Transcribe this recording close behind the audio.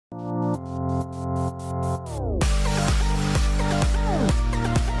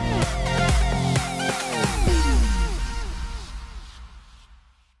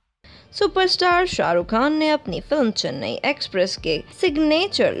Superstar Shahrukh Khan ने अपनी film Chennai express के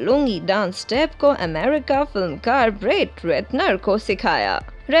सिग्नेचर लुंगी डांस स्टेप को अमेरिका फिल्मकार ब्रेट रेटनर को सिखाया।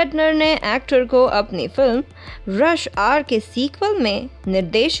 रेटनर ने एक्टर को अपनी फिल्म रश आर के सीक्वल में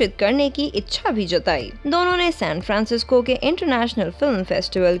निर्देशित करने की इच्छा भी जताई। दोनों ने सैन फ्रांसिस्को के इंटरनेशनल फिल्म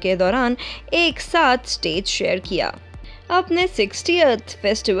फेस्टिवल के दौरान एक साथ स्टेज शेयर किया। अपने 60th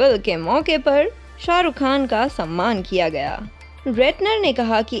फेस्टिवल के मौके पर शाहरुख खान का सम्मान किया गया। रेटनर ने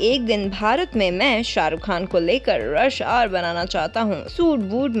कहा कि एक दिन भारत में मैं शाहरुख खान को लेकर रश आर बनाना चाहता हूँ। सूट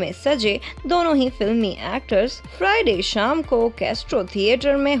बूट में सजे दोनों ही फिल्मी एक्टर्स फ्राइडे शाम को कैस्ट्रो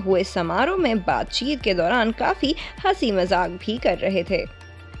थिएटर में हुए समारोह में बातचीत के दौरान काफी हंसी मजाक भी कर रहे थे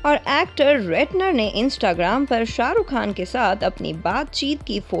और एक्टर रेटनर ने इंस्टाग्राम पर शाहरुख खान के साथ अपनी बातचीत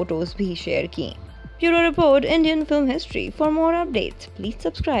की फोटोज भी शेयर की। Bureau report, Indian film history. For more updates please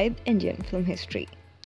subscribe Indian film history.